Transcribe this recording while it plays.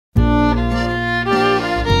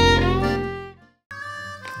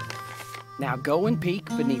Now go and peek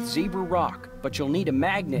beneath Zebra Rock, but you'll need a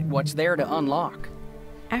magnet what's there to unlock.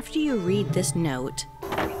 After you read this note,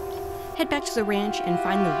 head back to the ranch and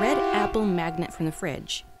find the red apple magnet from the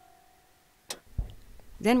fridge.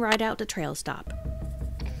 Then ride out to Trail Stop.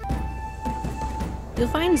 You'll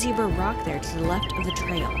find Zebra Rock there to the left of the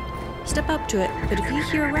trail. Step up to it, but if you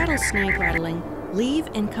hear a rattlesnake rattling, leave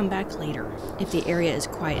and come back later. If the area is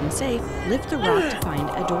quiet and safe, lift the rock to find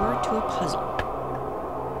a door to a puzzle.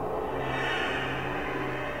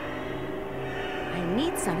 I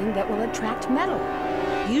need something that will attract metal.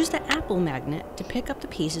 Use the apple magnet to pick up the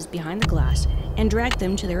pieces behind the glass and drag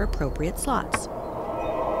them to their appropriate slots.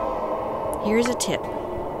 Here's a tip.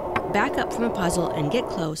 Back up from a puzzle and get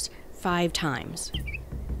close 5 times.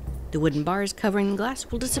 The wooden bars covering the glass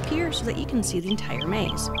will disappear so that you can see the entire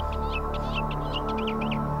maze.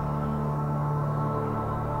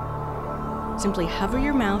 Simply hover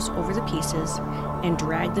your mouse over the pieces and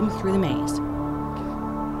drag them through the maze.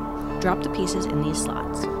 Drop the pieces in these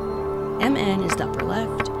slots. MN is the upper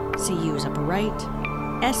left, CU is upper right,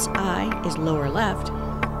 SI is lower left,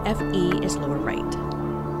 FE is lower right.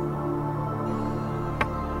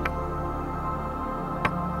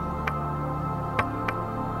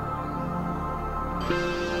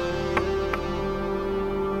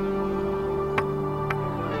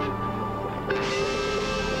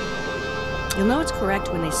 You'll know it's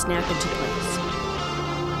correct when they snap into place.